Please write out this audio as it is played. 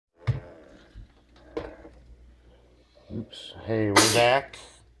Oops. Hey, we're back.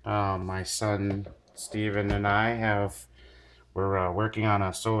 My son Steven and we're working on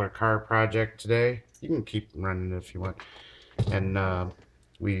a solar car project today. You can keep running if you want. And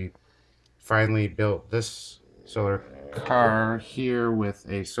we finally built this solar car here with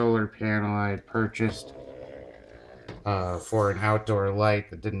a solar panel I had purchased for an outdoor light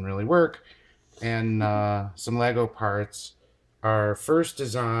that didn't really work, and some Lego parts. Our first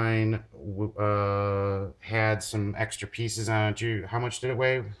design had some extra pieces on it. How much did it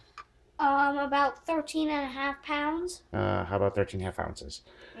weigh? About 13.5 pounds. How about 13.5 ounces?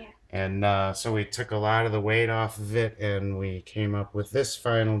 Yeah. And so we took a lot of the weight off of it, and we came up with this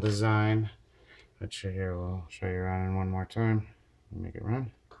final design. Which here we'll show you running one more time. Make it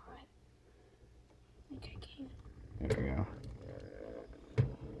run. I think I can. There we go.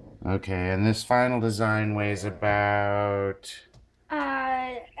 Okay, and this final design weighs about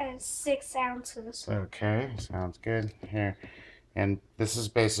 6 ounces. Okay, sounds good. Here, and this is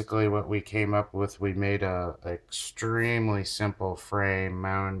basically what we came up with. We made a extremely simple frame,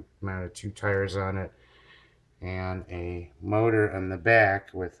 mounted 2 tires on it, and a motor on the back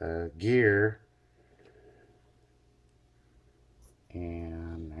with a gear,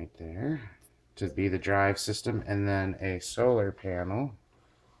 and right there to be the drive system, and then a solar panel.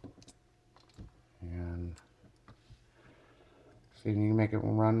 And see if you can make it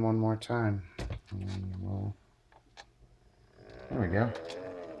run one more time. There we go.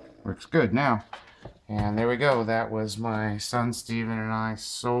 Works good now. And there we go. That was my son Steven and I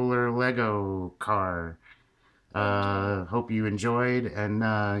solar Lego car. Hope you enjoyed,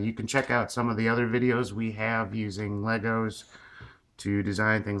 and you can check out some of the other videos we have using Legos to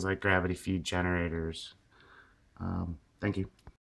design things like gravity feed generators. Thank you.